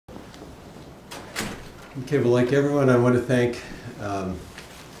Okay, well, like everyone, I want to thank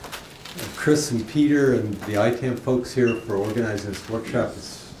Chris and Peter and the ITAMP folks here for organizing this workshop.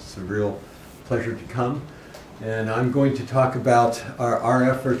 It's a real pleasure to come. And I'm going to talk about our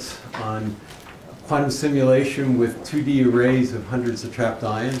efforts on quantum simulation with 2D arrays of hundreds of trapped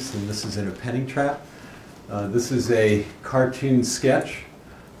ions, and this is in a Penning trap. This is a cartoon sketch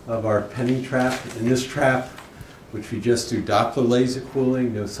of our Penning trap. In this trap, which we just do Doppler laser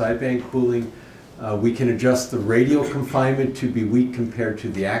cooling, no sideband cooling, we can adjust the radial confinement to be weak compared to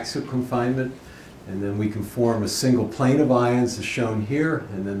the axial confinement, and then we can form a single plane of ions as shown here,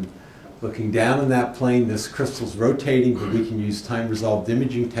 and then looking down on that plane, this crystal's rotating, but we can use time-resolved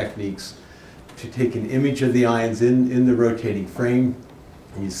imaging techniques to take an image of the ions in the rotating frame,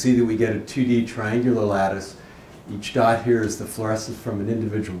 and you see that we get a 2D triangular lattice. Each dot here is the fluorescence from an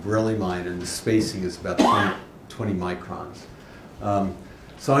individual beryllium mine, and the spacing is about 20 microns.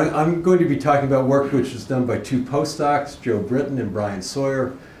 So I'm going to be talking about work which is done by two postdocs, Joe Britton and Brian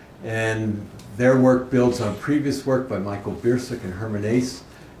Sawyer, and their work builds on previous work by Michael Biersick and Herman Ace.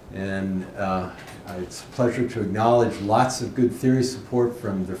 And it's a pleasure to acknowledge lots of good theory support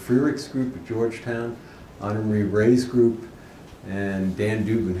from the Freerichs group at Georgetown, Anna Marie Ray's group, and Dan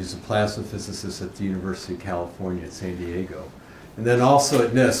Dubin, who's a plasma physicist at the University of California at San Diego. And then also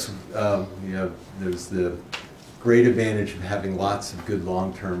at NIST, there's the great advantage of having lots of good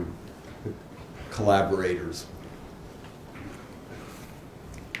long-term collaborators.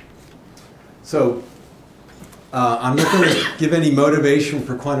 So I'm not going to give any motivation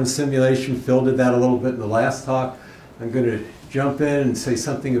for quantum simulation. Phil did that a little bit in the last talk. I'm going to jump in and say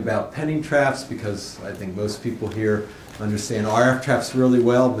something about Penning traps, because I think most people here understand RF traps really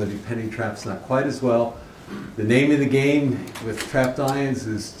well, maybe Penning traps not quite as well. The name of the game with trapped ions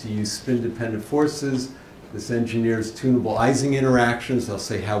is to use spin-dependent forces. This engineers tunable Ising interactions. I'll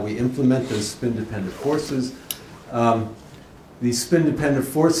say how we implement those spin-dependent forces. These spin-dependent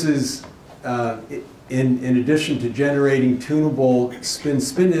forces, in addition to generating tunable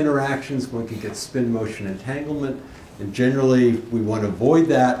spin-spin interactions, one can get spin-motion entanglement. And generally, we want to avoid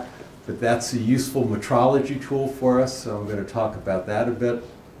that, but that's a useful metrology tool for us, so I'm going to talk about that a bit.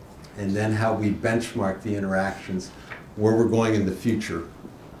 And then how we benchmark the interactions, where we're going in the future.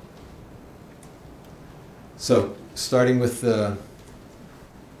 So, starting with the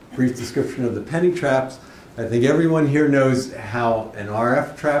brief description of the Penning traps, I think everyone here knows how an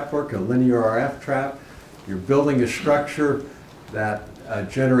RF trap works, a linear RF trap. You're building a structure that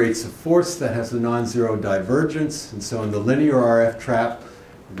generates a force that has a non-zero divergence. And so in the linear RF trap,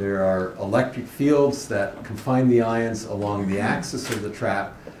 there are electric fields that confine the ions along the axis of the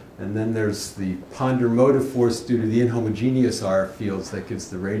trap. And then there's the ponder motive force due to the inhomogeneous RF fields that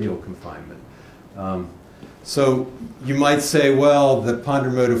gives the radial confinement. So you might say, well, the ponder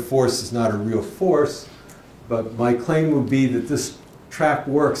motive force is not a real force, but my claim would be that this trap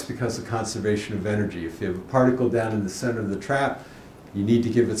works because of conservation of energy. If you have a particle down in the center of the trap, you need to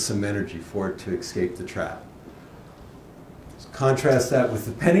give it some energy for it to escape the trap. So contrast that with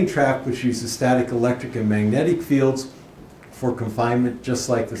the Penning trap, which uses static electric and magnetic fields for confinement, just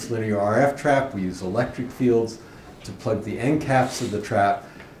like this linear RF trap. We use electric fields to plug the end caps of the trap.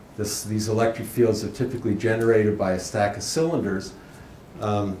 These electric fields are typically generated by a stack of cylinders.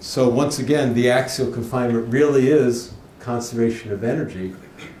 So once again, the axial confinement really is conservation of energy.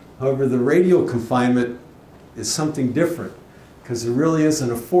 However, the radial confinement is something different, because there really isn't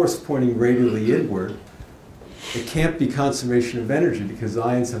a force pointing radially inward. It can't be conservation of energy because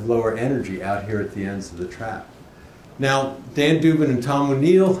ions have lower energy out here at the ends of the trap. Now, Dan Dubin and Tom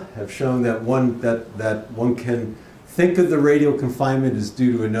O'Neill have shown that one can think of the radial confinement as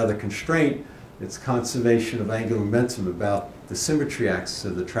due to another constraint. It's conservation of angular momentum about the symmetry axis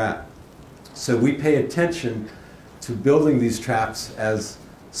of the trap. So we pay attention to building these traps as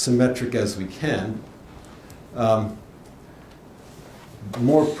symmetric as we can.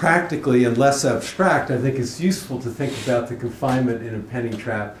 More practically and less abstract, I think it's useful to think about the confinement in a Penning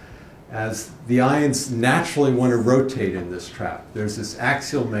trap as the ions naturally want to rotate in this trap. There's this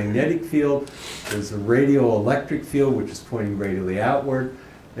axial magnetic field, there's a radial electric field which is pointing radially outward,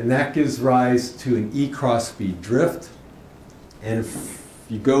 and that gives rise to an E cross B drift. And if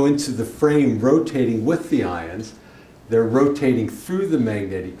you go into the frame rotating with the ions, they're rotating through the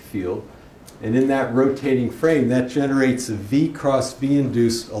magnetic field, and in that rotating frame, that generates a V cross B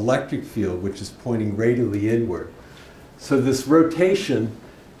induced electric field which is pointing radially inward. So this rotation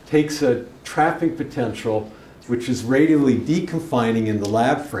takes a trapping potential which is radially deconfining in the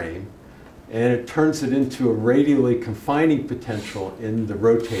lab frame, and it turns it into a radially confining potential in the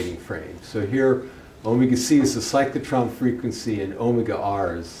rotating frame. So here, omega c is the cyclotron frequency and omega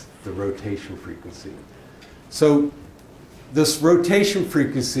r is the rotation frequency. So this rotation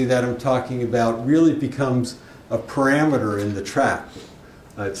frequency that I'm talking about really becomes a parameter in the trap.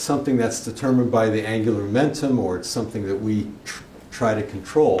 It's something that's determined by the angular momentum, or it's something that we try to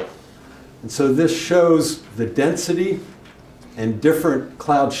control. And so this shows the density and different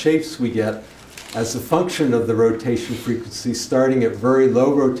cloud shapes we get as a function of the rotation frequency, starting at very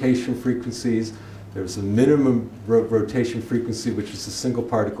low rotation frequencies. There's a minimum rotation frequency, which is a single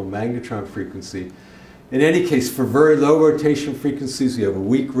particle magnetron frequency. In any case, for very low rotation frequencies, we have a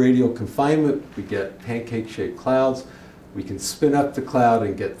weak radial confinement. We get pancake-shaped clouds. We can spin up the cloud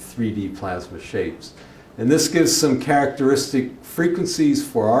and get 3D plasma shapes. And this gives some characteristic frequencies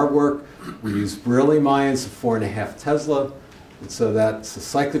for our work. We use beryllium ions of 4.5 Tesla. And so that's a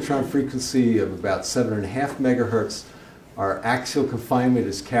cyclotron frequency of about 7.5 megahertz. Our axial confinement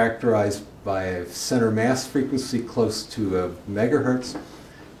is characterized by a center mass frequency close to a megahertz.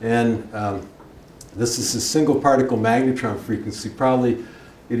 And this is a single particle magnetron frequency. Probably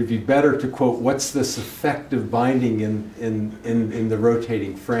it would be better to quote, what's this effective binding in the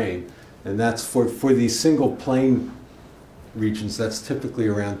rotating frame? And that's for these single plane regions, that's typically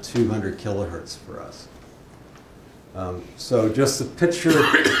around 200 kilohertz for us. So just a picture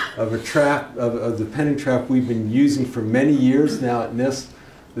of a trap, of the penning trap we've been using for many years now at NIST.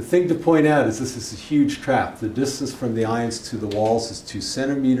 The thing to point out is this is a huge trap. The distance from the ions to the walls is 2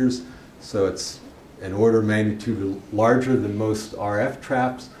 centimeters, so it's an order of magnitude larger than most RF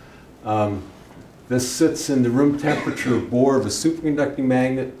traps. This sits in the room temperature bore of a superconducting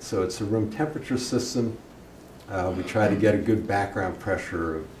magnet, so it's a room temperature system. We try to get a good background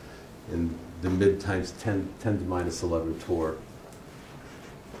pressure in the mid times 10 to minus 11 torr.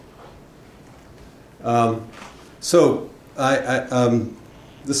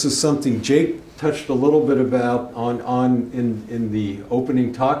 This is something Jake touched a little bit about in the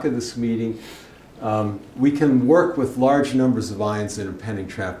opening talk of this meeting. We can work with large numbers of ions in a penning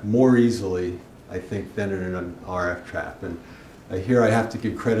trap more easily, I think, than in an RF trap. And here I have to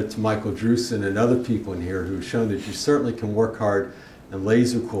give credit to Michael Drusen and other people in here who've shown that you certainly can work hard and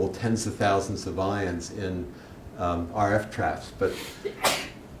laser cool tens of thousands of ions in RF traps. But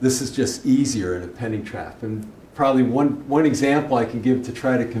this is just easier in a penning trap. And probably one example I can give to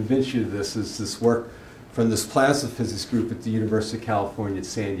try to convince you of this is this work from this plasma physics group at the University of California at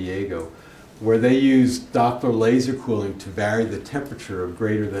San Diego, where they used Doppler laser cooling to vary the temperature of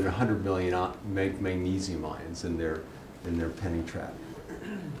greater than 100 million magnesium ions in their penning trap.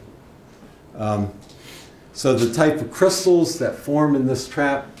 So the type of crystals that form in this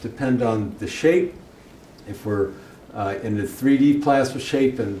trap depend on the shape. If we're in a 3D plasma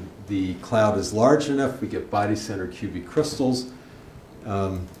shape and the cloud is large enough, we get body-centered cubic crystals.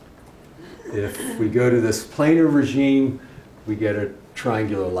 If we go to this planar regime, we get a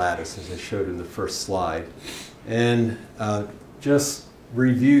triangular lattice, as I showed in the first slide. And just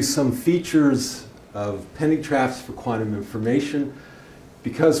review some features of penning traps for quantum information.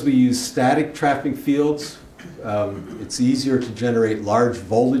 Because we use static trapping fields, it's easier to generate large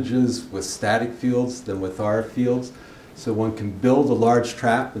voltages with static fields than with RF fields. So one can build a large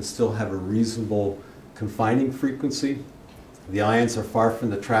trap and still have a reasonable confining frequency. The ions are far from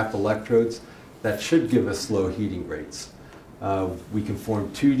the trap electrodes. That should give us low heating rates. We can form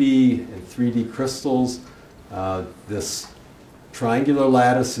 2D and 3D crystals. This triangular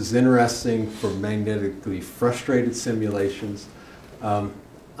lattice is interesting for magnetically frustrated simulations.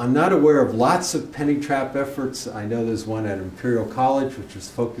 I'm not aware of lots of penning trap efforts. I know there's one at Imperial College, which is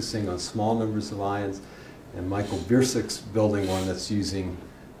focusing on small numbers of ions, and Michael Biersik's building one that's using,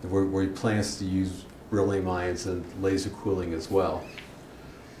 where he plans to use beryllium ions and laser cooling as well.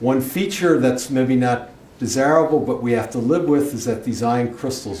 One feature that's maybe not desirable, but we have to live with, is that these ion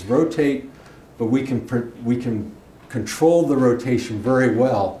crystals rotate, but we can control the rotation very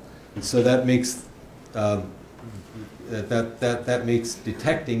well, and so that makes that makes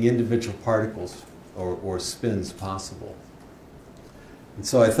detecting individual particles or spins possible. And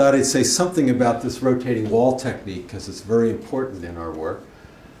so I thought I'd say something about this rotating wall technique because it's very important in our work.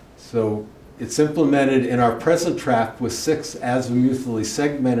 So it's implemented in our present trap with 6 azimuthally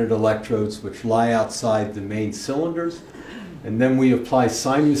segmented electrodes which lie outside the main cylinders. And then we apply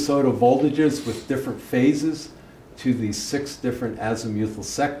sinusoidal voltages with different phases to these 6 different azimuthal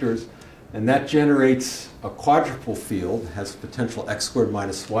sectors. And that generates a quadrupole field, has potential x squared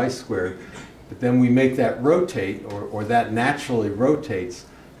minus y squared. But then we make that rotate, or that naturally rotates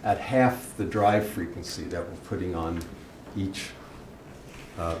at half the drive frequency that we're putting on each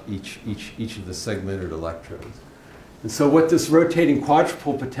of the segmented electrodes. And so what this rotating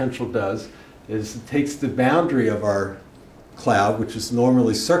quadrupole potential does is it takes the boundary of our cloud, which is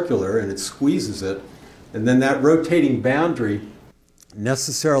normally circular, and it squeezes it And then that rotating boundary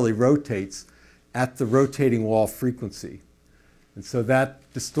necessarily rotates at the rotating wall frequency. And so that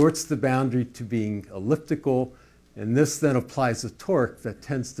distorts the boundary to being elliptical, and this then applies a torque that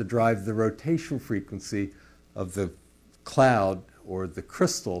tends to drive the rotation frequency of the cloud or the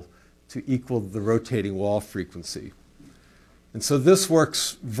crystal to equal the rotating wall frequency. And so this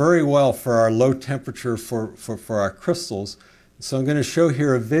works very well for our low temperature for our crystals. So I'm going to show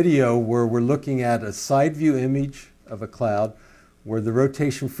here a video where we're looking at a side view image of a cloud where the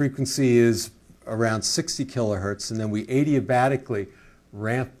rotation frequency is around 60 kilohertz, and then we adiabatically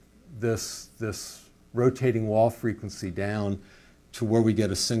ramp this rotating wall frequency down to where we get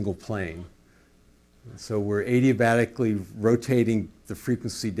a single plane. So we're adiabatically rotating the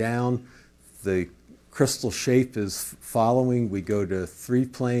frequency down. The crystal shape is following. We go to 3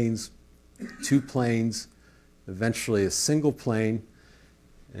 planes, 2 planes, eventually a single plane.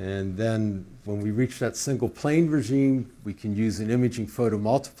 And then when we reach that single plane regime, we can use an imaging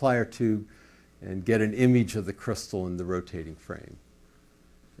photomultiplier tube and get an image of the crystal in the rotating frame.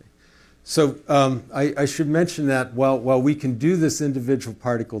 Okay. So I should mention that while we can do this individual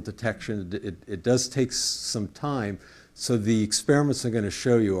particle detection, it does take some time. So the experiments I'm going to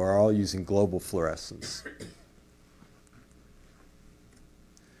show you are all using global fluorescence.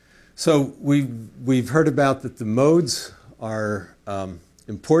 So we've heard about that the modes are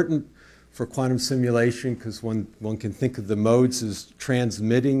important for quantum simulation because one can think of the modes as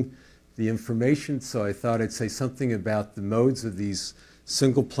transmitting the information. So I thought I'd say something about the modes of these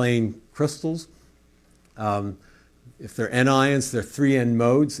single plane crystals. If they're n-ions, they're 3n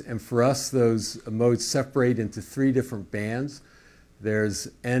modes, and for us those modes separate into 3 different bands. There's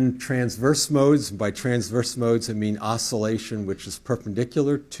n transverse modes, and by transverse modes I mean oscillation which is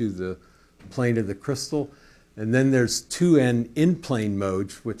perpendicular to the plane of the crystal. And then there's 2n in-plane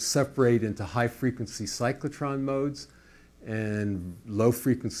modes which separate into high-frequency cyclotron modes and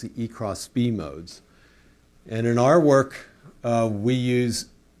low-frequency E cross B modes. And in our work, we use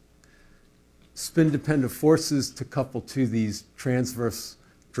spin-dependent forces to couple to these transverse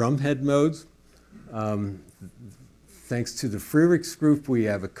drumhead modes. Thanks to the Freirichs group, we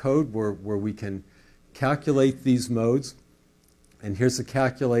have a code where we can calculate these modes. And here's a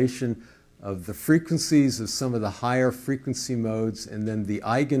calculation of the frequencies of some of the higher frequency modes and then the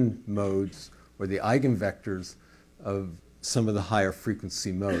eigenmodes or the eigenvectors of some of the higher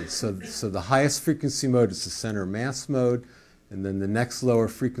frequency modes. So the highest frequency mode is the center mass mode, and then the next lower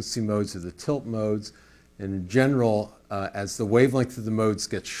frequency modes are the tilt modes. And in general, as the wavelength of the modes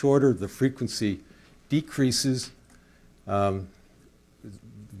gets shorter, the frequency decreases. We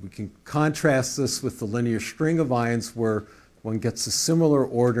can contrast this with the linear string of ions where one gets a similar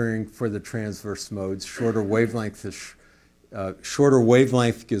ordering for the transverse modes. Shorter wavelength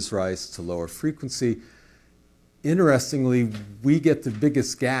gives rise to lower frequency. Interestingly, we get the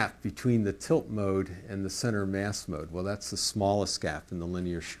biggest gap between the tilt mode and the center mass mode. Well, that's the smallest gap in the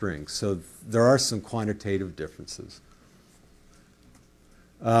linear string. So there are some quantitative differences.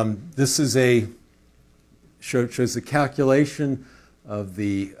 This is shows a calculation of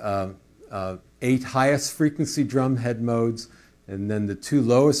the 8 highest frequency drumhead modes and then the 2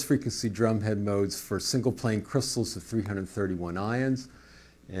 lowest frequency drumhead modes for single plane crystals of 331 ions.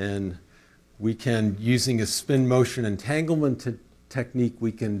 And we can, using a spin motion entanglement technique,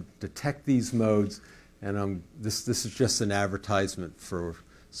 we can detect these modes. And this is just an advertisement for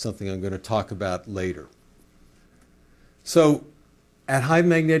something I'm going to talk about later. So at high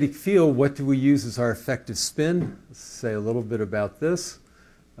magnetic field, what do we use as our effective spin? Let's say a little bit about this.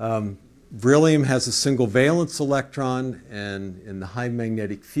 Beryllium has a single valence electron, and in the high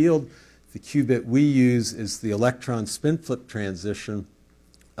magnetic field, the qubit we use is the electron spin flip transition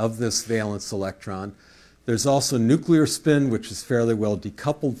of this valence electron. There's also nuclear spin, which is fairly well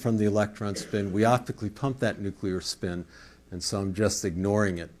decoupled from the electron spin. We optically pump that nuclear spin, and so I'm just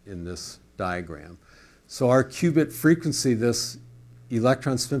ignoring it in this diagram. So our qubit frequency, this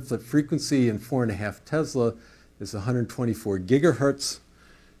electron spin flip frequency in 4.5 Tesla, is 124 gigahertz.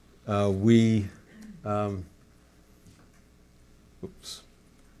 The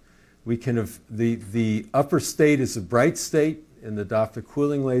upper state is a bright state in the Doppler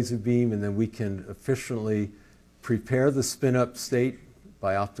cooling laser beam, and then we can efficiently prepare the spin-up state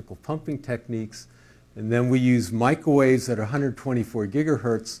by optical pumping techniques. And then we use microwaves at 124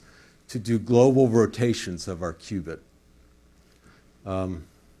 gigahertz to do global rotations of our qubit.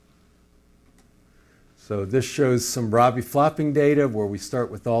 So this shows some Rabi flopping data where we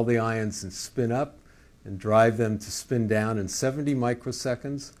start with all the ions and spin up and drive them to spin down in 70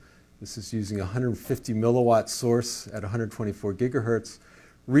 microseconds. This is using a 150 milliwatt source at 124 gigahertz.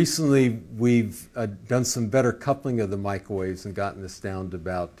 recently we've done some better coupling of the microwaves and gotten this down to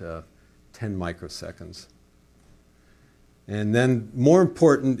about 10 microseconds. And then more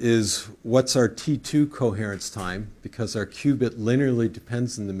important is what's our T2 coherence time, because our qubit linearly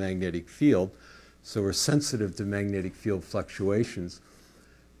depends on the magnetic field, so we're sensitive to magnetic field fluctuations.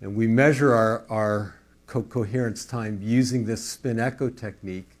 And we measure our coherence time using this spin echo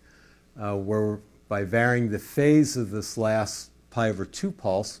technique, where by varying the phase of this last pi/2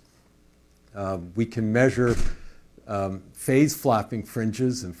 pulse, we can measure phase flopping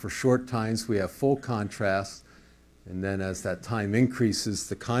fringes, and for short times we have full contrast, and then as that time increases,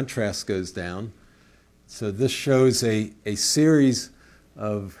 the contrast goes down. So this shows a series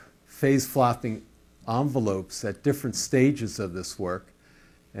of phase flopping envelopes at different stages of this work,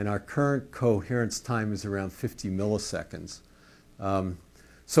 and our current coherence time is around 50 milliseconds.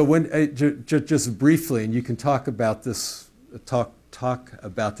 So when, just briefly, and you can talk about this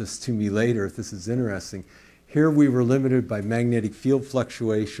to me later if this is interesting. Here we were limited by magnetic field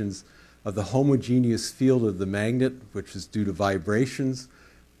fluctuations of the homogeneous field of the magnet, which is due to vibrations.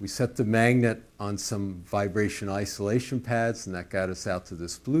 We set the magnet on some vibration isolation pads, and that got us out to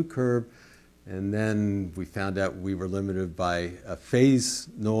this blue curve. And then we found out we were limited by a phase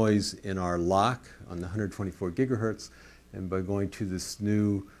noise in our lock on the 124 gigahertz. And by going to this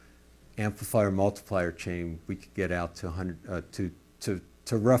new amplifier multiplier chain, we could get out to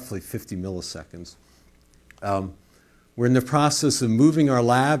to roughly 50 milliseconds. We're in the process of moving our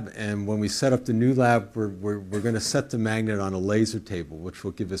lab, and when we set up the new lab, we're going to set the magnet on a laser table, which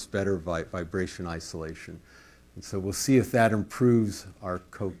will give us better vibration isolation. And so we'll see if that improves our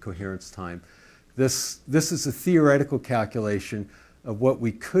coherence time. This is a theoretical calculation of what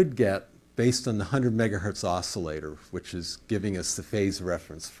we could get based on the 100 megahertz oscillator, which is giving us the phase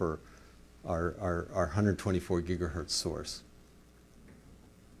reference for our 124 gigahertz source.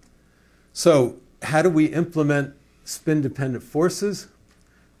 So how do we implement spin-dependent forces?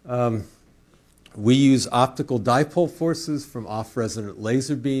 We use optical dipole forces from off-resonant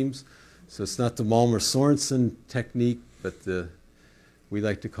laser beams. So it's not the Malmer-Sorensen technique, but we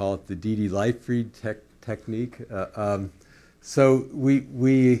like to call it the Dede-Leitfried technique. So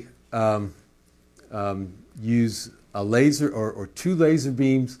we use a laser or two laser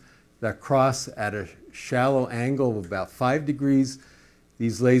beams that cross at a shallow angle of about 5 degrees.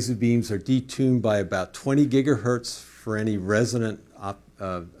 These laser beams are detuned by about 20 gigahertz for any resonant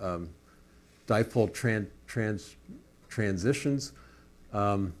dipole transitions.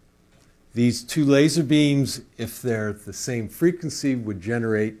 These two laser beams, if they're the same frequency, would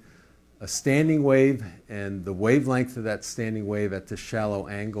generate a standing wave, and the wavelength of that standing wave at the shallow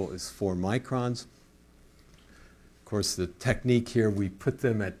angle is 4 microns. Of course, the technique here, we put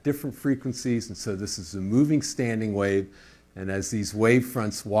them at different frequencies, and so this is a moving standing wave, and as these wave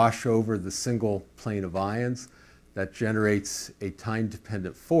fronts wash over the single plane of ions, that generates a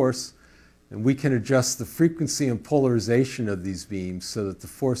time-dependent force, and we can adjust the frequency and polarization of these beams so that the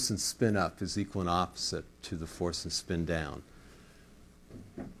force and spin up is equal and opposite to the force and spin down.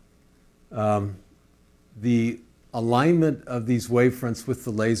 The alignment of these wavefronts with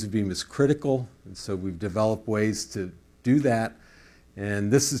the laser beam is critical, and so we've developed ways to do that.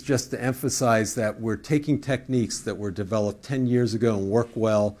 And this is just to emphasize that we're taking techniques that were developed 10 years ago and work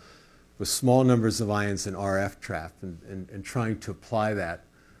well with small numbers of ions in RF trap and trying to apply that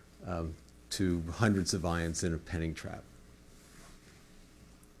to hundreds of ions in a penning trap.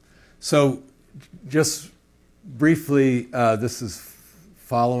 So just briefly, this is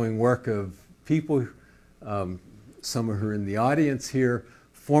following work of people, some who are in the audience here.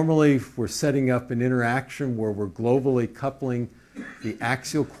 Formally, we're setting up an interaction where we're globally coupling the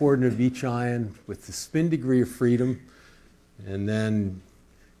axial coordinate of each ion with the spin degree of freedom, and then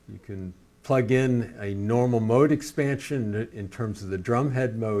you can plug in a normal mode expansion in terms of the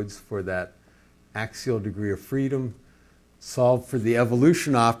drumhead modes for that axial degree of freedom, solve for the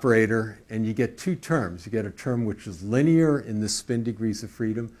evolution operator, and you get two terms. You get a term which is linear in the spin degrees of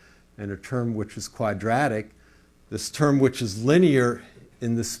freedom and a term which is quadratic. This term which is linear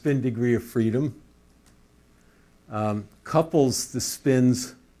in the spin degree of freedom couples the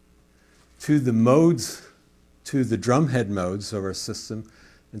spins to the modes, to the drumhead modes of our system.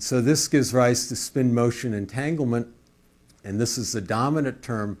 And so this gives rise to spin motion entanglement, and this is the dominant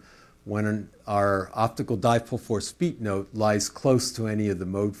term when our optical dipole force beat note lies close to any of the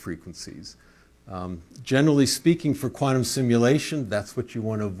mode frequencies. Generally speaking, for quantum simulation, that's what you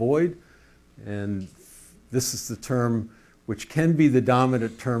want to avoid, and this is the term which can be the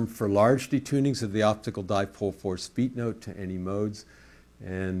dominant term for large detunings of the optical dipole force beat note to any modes,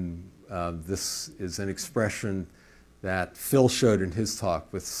 and this is an expression that Phil showed in his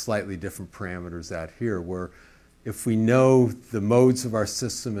talk with slightly different parameters out here, where if we know the modes of our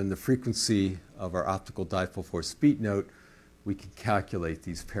system and the frequency of our optical dipole force beat note, we can calculate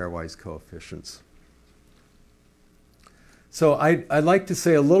these pairwise coefficients. So I'd like to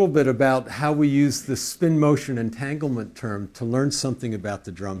say a little bit about how we use the spin motion entanglement term to learn something about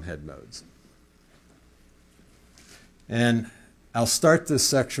the drumhead modes. And I'll start this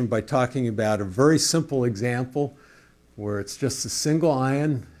section by talking about a very simple example where it's just a single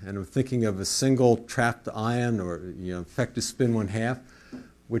ion, and I'm thinking of a single trapped ion, or effective spin 1/2,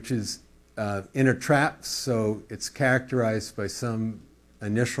 which is in a trap, so it's characterized by some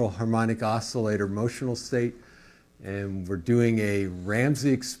initial harmonic oscillator motional state, and we're doing a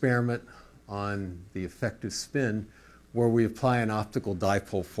Ramsey experiment on the effective spin where we apply an optical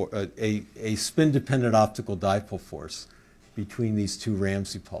dipole a spin-dependent optical dipole force between these two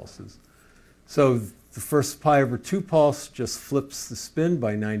Ramsey pulses. So the first pi/2 pulse just flips the spin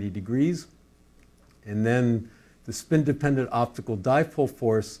by 90 degrees, and then the spin-dependent optical dipole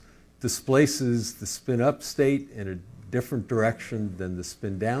force displaces the spin-up state in a different direction than the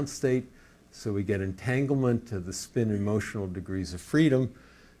spin-down state, so we get entanglement of the spin and motional degrees of freedom,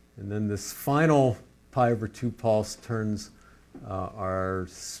 and then this final pi/2 pulse turns our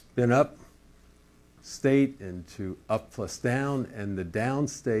spin-up state into up plus down, and the down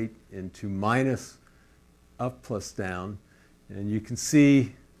state into minus up plus down. And you can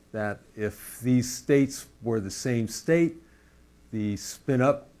see that if these states were the same state, the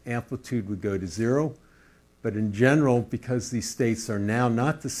spin-up amplitude would go to 0. But in general, because these states are now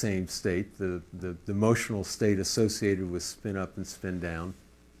not the same state, the motional state associated with spin-up and spin-down,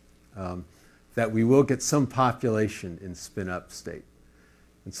 that we will get some population in spin-up state.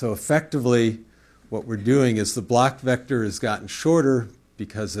 And so effectively, what we're doing is the block vector has gotten shorter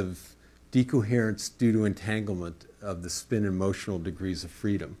because of decoherence due to entanglement of the spin and motional degrees of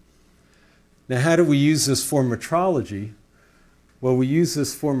freedom. Now, how do we use this for metrology? Well, we use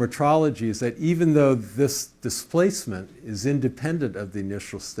this for metrology is that even though this displacement is independent of the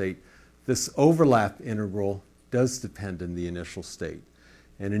initial state, this overlap integral does depend on the initial state.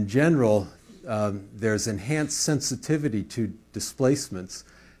 And in general, there's enhanced sensitivity to displacements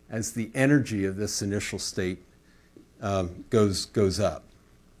as the energy of this initial state goes up.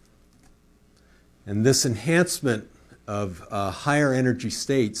 And this enhancement of higher energy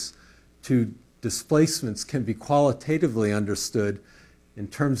states to displacements can be qualitatively understood in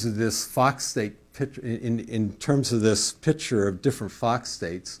terms of this Fock state picture, in terms of this picture of different Fock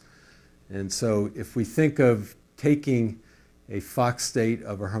states. And so if we think of taking a Fock state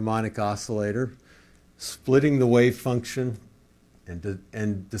of a harmonic oscillator, splitting the wave function,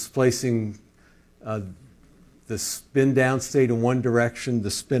 and displacing the spin down state in one direction,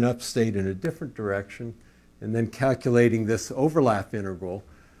 the spin up state in a different direction, and then calculating this overlap integral,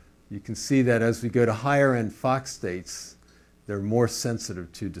 you can see that as we go to higher end Fock states, they're more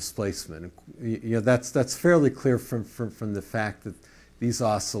sensitive to displacement. That's fairly clear from the fact that these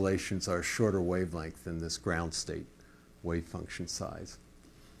oscillations are a shorter wavelength than this ground state wave function size.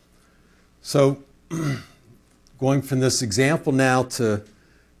 So going from this example now to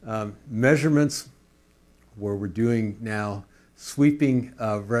measurements where we're doing now sweeping,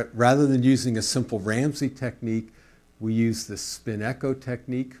 rather than using a simple Ramsey technique, we use the spin echo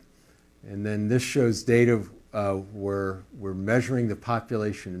technique. And then this shows data where we're measuring the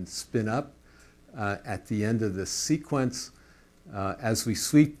population in spin up at the end of this sequence as we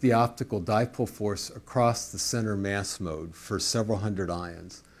sweep the optical dipole force across the center mass mode for several hundred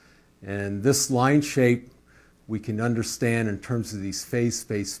ions. And this line shape we can understand in terms of these phase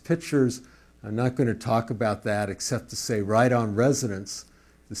space pictures. I'm not going to talk about that except to say right on resonance,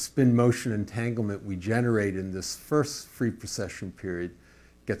 the spin motion entanglement we generate in this first free precession period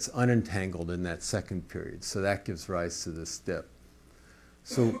gets unentangled in that second period. So that gives rise to this dip.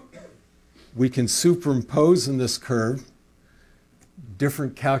 So we can superimpose in this curve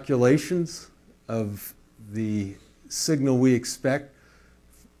different calculations of the signal we expect,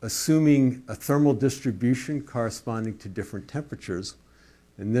 assuming a thermal distribution corresponding to different temperatures.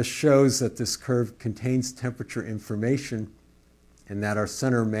 And this shows that this curve contains temperature information and that our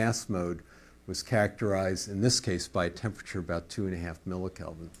center mass mode was characterized, in this case, by a temperature about 2.5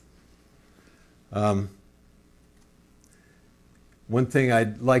 millikelvin. One thing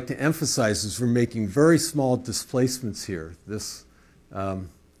I'd like to emphasize is we're making very small displacements here. This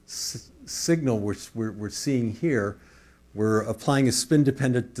signal which we're seeing here, we're applying a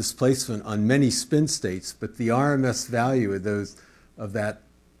spin-dependent displacement on many spin states, but the RMS value of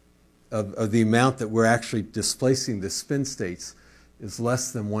the amount that we're actually displacing the spin states is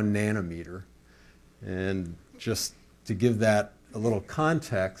less than 1 nanometer. And just to give that a little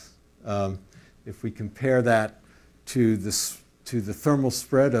context, if we compare that to the thermal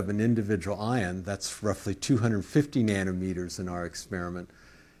spread of an individual ion, that's roughly 250 nanometers in our experiment,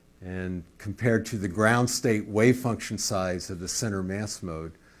 and compared to the ground state wave function size of the center mass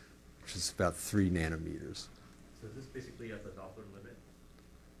mode, which is about 3 nanometers. So is this basically at the Doppler limit?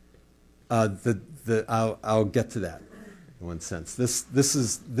 I'll get to that in one sense. This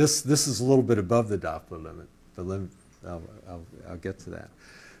is a little bit above the Doppler limit. The limit I'll get to that.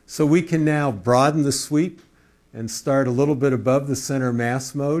 So we can now broaden the sweep and start a little bit above the center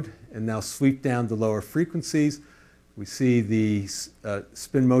mass mode and now sweep down to lower frequencies. We see the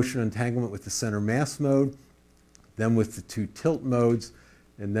spin motion entanglement with the center mass mode, then with the 2 tilt modes,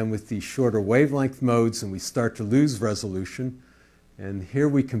 and then with the shorter wavelength modes, and we start to lose resolution. And here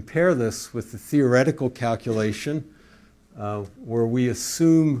we compare this with the theoretical calculation where we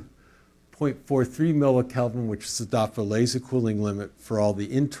assume 0.43 millikelvin, which is the Doppler laser cooling limit for all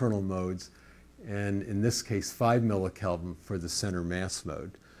the internal modes, and in this case 5 millikelvin for the center mass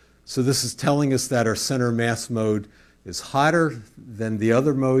mode. So this is telling us that our center mass mode is hotter than the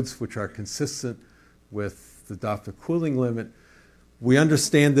other modes, which are consistent with the Doppler cooling limit. We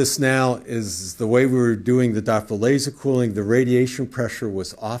understand this now is the way we were doing the Doppler laser cooling, the radiation pressure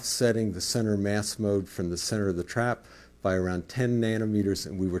was offsetting the center mass mode from the center of the trap by around 10 nanometers,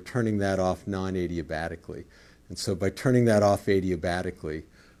 and we were turning that off non-adiabatically. And so by turning that off adiabatically,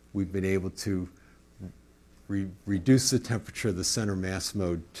 we've been able to reduce the temperature of the center mass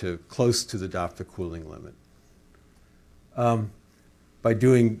mode to close to the Doppler cooling limit. By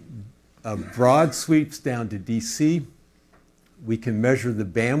doing broad sweeps down to DC, we can measure the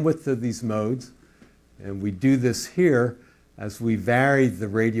bandwidth of these modes, and we do this here as we vary the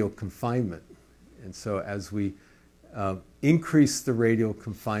radial confinement. And so as we increase the radial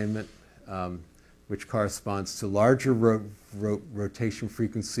confinement, which corresponds to larger rotation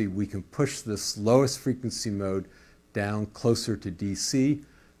frequency, we can push this lowest frequency mode down closer to DC.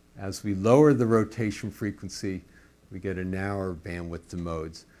 As we lower the rotation frequency, we get a narrower bandwidth to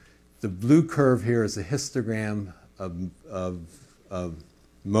modes. The blue curve here is a histogram of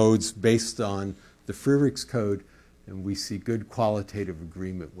modes based on the Friedrichs code, and we see good qualitative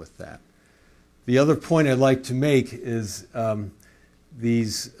agreement with that. The other point I'd like to make is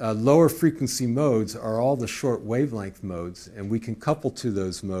these lower frequency modes are all the short wavelength modes, and we can couple to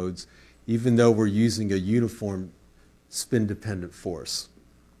those modes even though we're using a uniform spin-dependent force.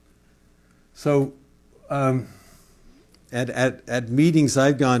 So at meetings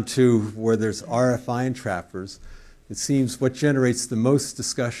I've gone to where there's RF ion trappers, it seems what generates the most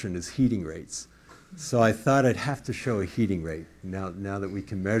discussion is heating rates. So I thought I'd have to show a heating rate now that we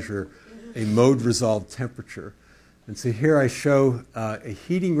can measure a mode-resolved temperature. And so here I show a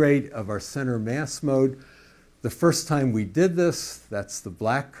heating rate of our center mass mode. The first time we did this, that's the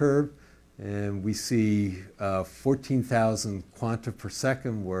black curve, and we see 14,000 quanta per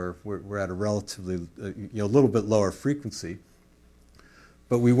second, where we're at a relatively, a little bit lower frequency.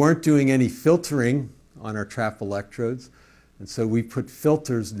 But we weren't doing any filtering on our trap electrodes, and so we put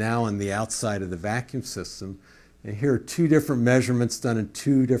filters now on the outside of the vacuum system. And here are 2 different measurements done in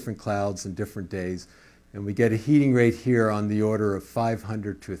 2 different clouds in different days, and we get a heating rate here on the order of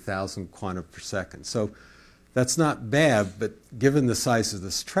 500 to 1,000 quanta per second. So that's not bad, but given the size of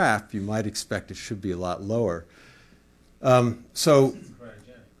this trap, you might expect it should be a lot lower. This is cryogenic,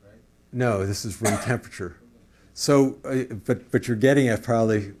 right? No, this is room temperature. So, but you're getting at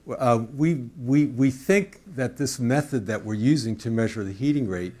probably, we think that this method that we're using to measure the heating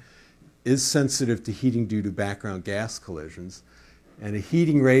rate is sensitive to heating due to background gas collisions. And a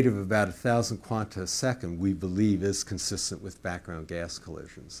heating rate of about 1,000 quanta a second, we believe, is consistent with background gas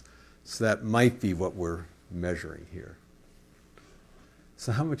collisions. So that might be what we're measuring here.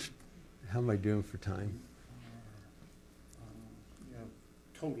 So how am I doing for time? Yeah,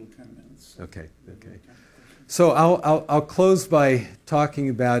 total 10 minutes. Okay, okay. So I'll close by talking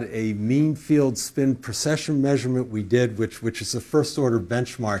about a mean field spin precession measurement we did, which is a first order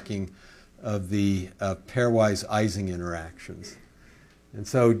benchmarking of the pairwise Ising interactions. And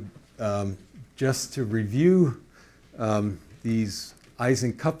so just to review, these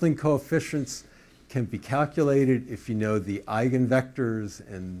Ising coupling coefficients can be calculated if you know the eigenvectors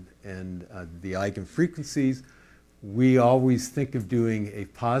and the eigenfrequencies. We always think of doing a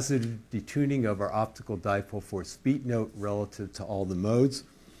positive detuning of our optical dipole force beat note relative to all the modes.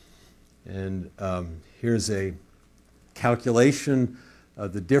 And here's a calculation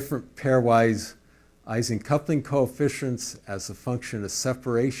of the different pairwise Ising coupling coefficients as a function of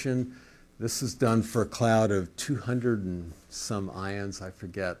separation. This is done for a cloud of 200 and some ions, I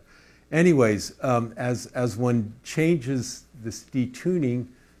forget. anyways, as one changes this detuning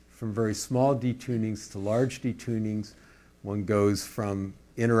from very small detunings to large detunings, one goes from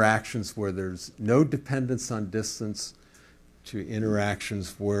interactions where there's no dependence on distance to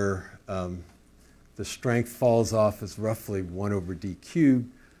interactions where the strength falls off as roughly 1 over d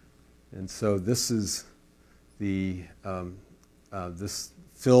cubed. And so this is the, this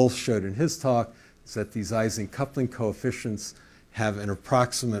Phil showed in his talk, is that these Ising coupling coefficients have an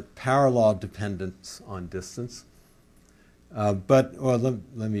approximate power law dependence on distance. But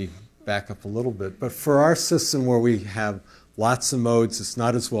let me back up a little bit. But for our system where we have lots of modes, it's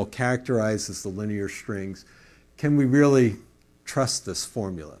not as well characterized as the linear strings, can we really trust this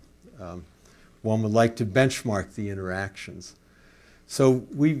formula? One would like to benchmark the interactions. So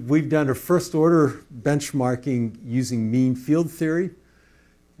we've done a first order benchmarking using mean field theory.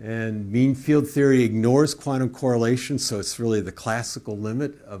 And mean field theory ignores quantum correlation, so it's really the classical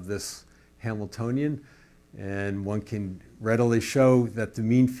limit of this Hamiltonian. And one can readily show that the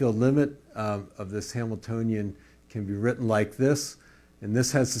mean field limit of this Hamiltonian can be written like this. And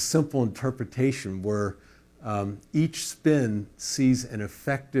this has a simple interpretation where each spin sees an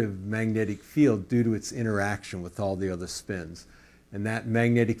effective magnetic field due to its interaction with all the other spins. And that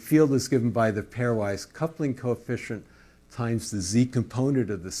magnetic field is given by the pairwise coupling coefficient times the z component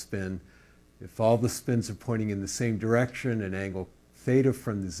of the spin. If all the spins are pointing in the same direction, an angle theta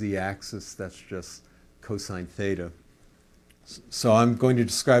from the z-axis, that's just cosine theta. So I'm going to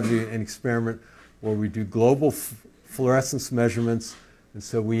describe to you an experiment where we do global fluorescence measurements, and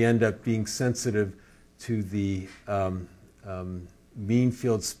so we end up being sensitive to the mean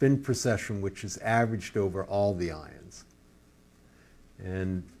field spin precession, which is averaged over all the ions.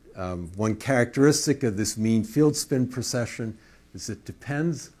 And one characteristic of this mean field spin precession is it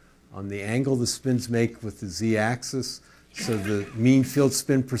depends on the angle the spins make with the z-axis. So the mean field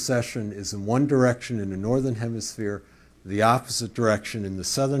spin precession is in one direction in the northern hemisphere, the opposite direction in the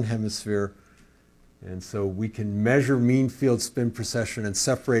southern hemisphere. And so we can measure mean field spin precession and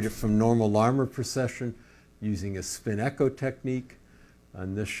separate it from normal Larmor precession using a spin echo technique.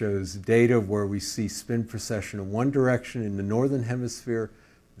 And this shows data where we see spin precession in one direction in the northern hemisphere,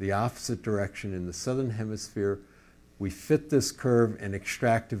 the opposite direction in the southern hemisphere. We fit this curve and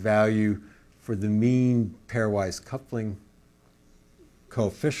extract a value for the mean pairwise coupling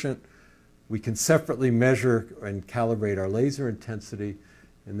coefficient. We can separately measure and calibrate our laser intensity.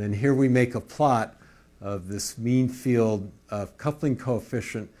 And then here we make a plot of this mean field coupling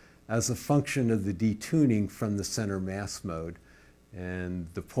coefficient as a function of the detuning from the center mass mode. And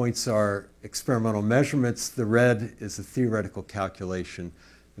the points are experimental measurements. The red is a theoretical calculation.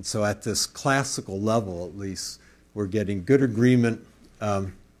 And so at this classical level, at least, we're getting good agreement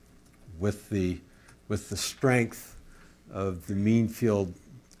with the strength of the mean field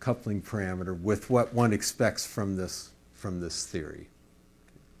coupling parameter with what one expects from this theory.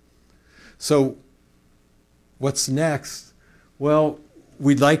 So what's next? Well,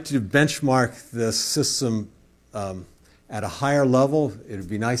 we'd like to benchmark this system at a higher level. It would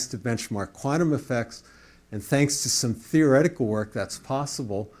be nice to benchmark quantum effects. And thanks to some theoretical work that's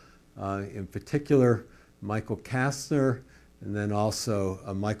possible, in particular, Michael Kastner and then also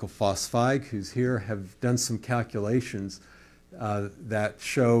Michael Foss-Feig, who's here, have done some calculations that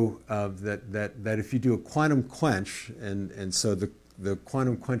show that if you do a quantum quench, and so the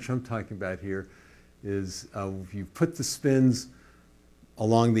quantum quench I'm talking about here is if you put the spins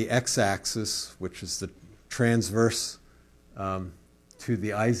along the x-axis, which is the transverse to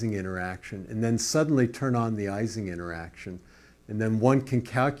the Ising interaction, and then suddenly turn on the Ising interaction. And then one can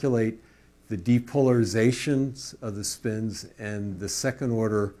calculate the depolarizations of the spins and the second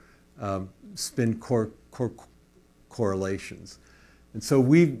order spin correlations. And so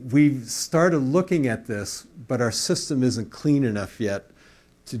we've started looking at this, but our system isn't clean enough yet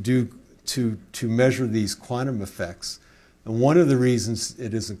to measure these quantum effects. And one of the reasons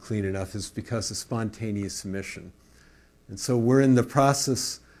it isn't clean enough is because of spontaneous emission. And so we're in the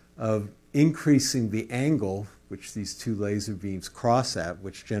process of increasing the angle which these two laser beams cross at,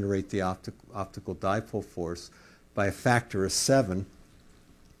 which generate the optical dipole force, by a factor of 7.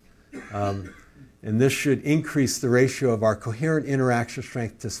 And this should increase the ratio of our coherent interaction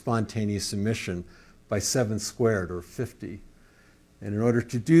strength to spontaneous emission by 7 squared, or 50. And in order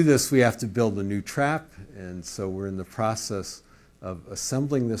to do this, we have to build a new trap. And so we're in the process of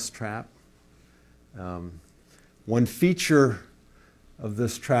assembling this trap. One feature of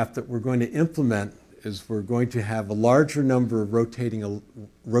this trap that we're going to implement is we're going to have a larger number of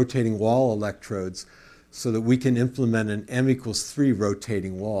rotating wall electrodes so that we can implement an m = 3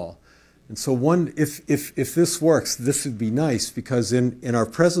 rotating wall. And so if this works, this would be nice, because in our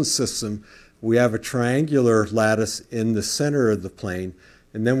present system, we have a triangular lattice in the center of the plane,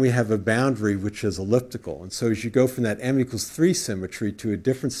 and then we have a boundary which is elliptical. And so as you go from that m=3 symmetry to a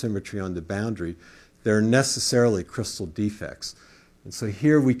different symmetry on the boundary, there are necessarily crystal defects. And so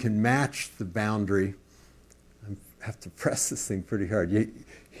here we can match the boundary. I have to press this thing pretty hard.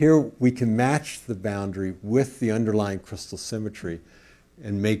 Here we can match the boundary with the underlying crystal symmetry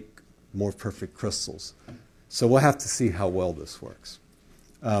and make more perfect crystals. So we'll have to see how well this works.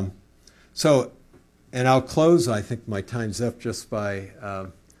 And I'll close, I think my time's up, just by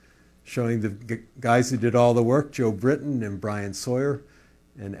showing the guys who did all the work, Joe Britton and Brian Sawyer.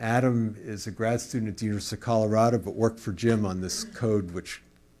 And Adam is a grad student at the University of Colorado, but worked for Jim on this code which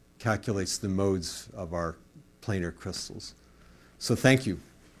calculates the modes of our planar crystals. So thank you.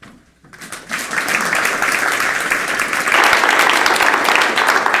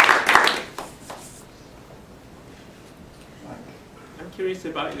 I'm curious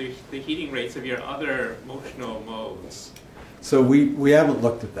about the heating rates of your other motional modes. So we haven't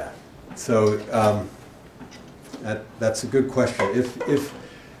looked at that. So that's a good question.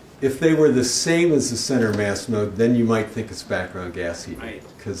 If they were the same as the center mass mode, then you might think it's background gas heating,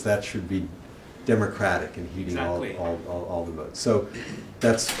 because that should be democratic in heating all the modes. So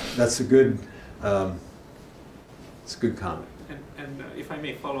that's a good it's a good comment. And if I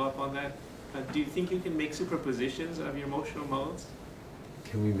may follow up on that, do you think you can make superpositions of your motional modes?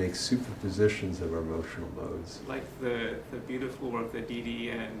 Can we make superpositions of our motional modes? Like the beautiful work that Didi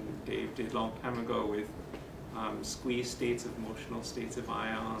and Dave did a long time ago with squeezed states of motional states of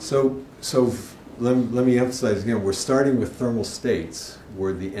ions. So let me emphasize again, we're starting with thermal states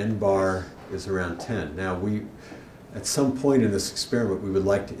where the n bar is around 10. Now at some point in this experiment, we would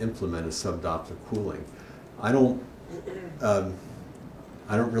like to implement a subdoppler cooling. I don't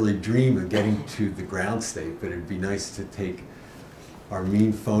really dream of getting to the ground state, but it'd be nice to take our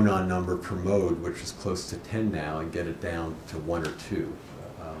mean phonon number per mode, which is close to 10 now, and get it down to 1 or 2.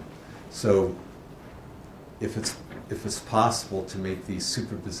 So if it's possible to make these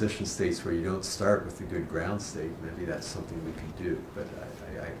superposition states where you don't start with a good ground state, maybe that's something we could do. But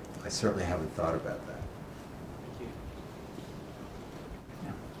I certainly haven't thought about that. Thank you.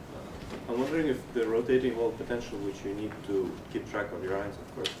 I'm wondering if the rotating wall potential, which you need to keep track of your ions,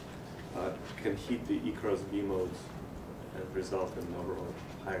 of course, can heat the E cross B modes and result in an overall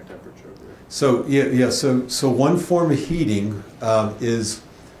higher temperature. So So one form of heating is,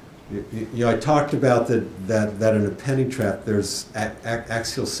 I talked about that in a penning trap, there's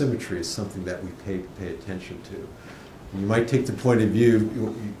axial symmetry is something that we pay attention to. You might take the point of view,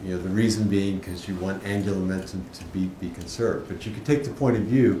 the reason being because you want angular momentum to be conserved. But you could take the point of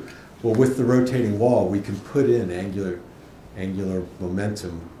view, well, with the rotating wall, we can put in angular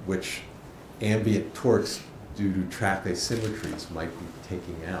momentum, which ambient torques due to trap asymmetries might be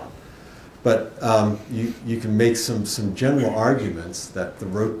taking out. But you can make some general arguments that the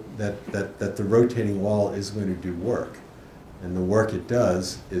rotating wall is going to do work. And the work it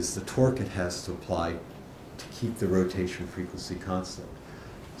does is the torque it has to apply to keep the rotation frequency constant.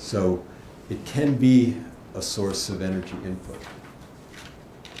 So it can be a source of energy input.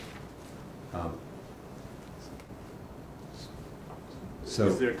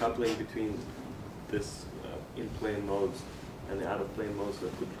 Is there coupling between this in-plane modes and the out-of-plane modes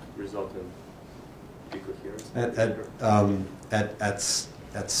that could result in decoherence?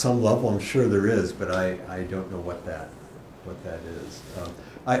 At some level, I'm sure there is, but I don't know what that is.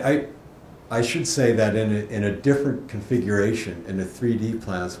 I should say that in a different configuration, in a 3D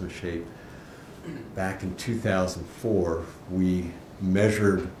plasma shape, back in 2004, we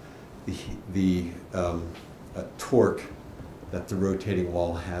measured the torque that the rotating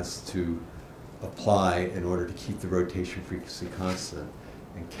wall has to apply in order to keep the rotation frequency constant,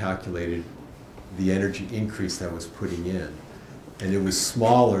 and calculated the energy increase that was putting in. And it was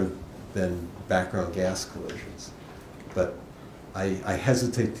smaller than background gas collisions. But I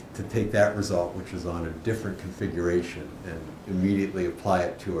hesitate to take that result, which is on a different configuration, and immediately apply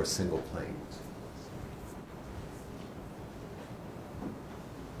it to our single planes.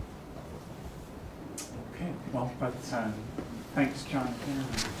 Okay, well, but thanks, John.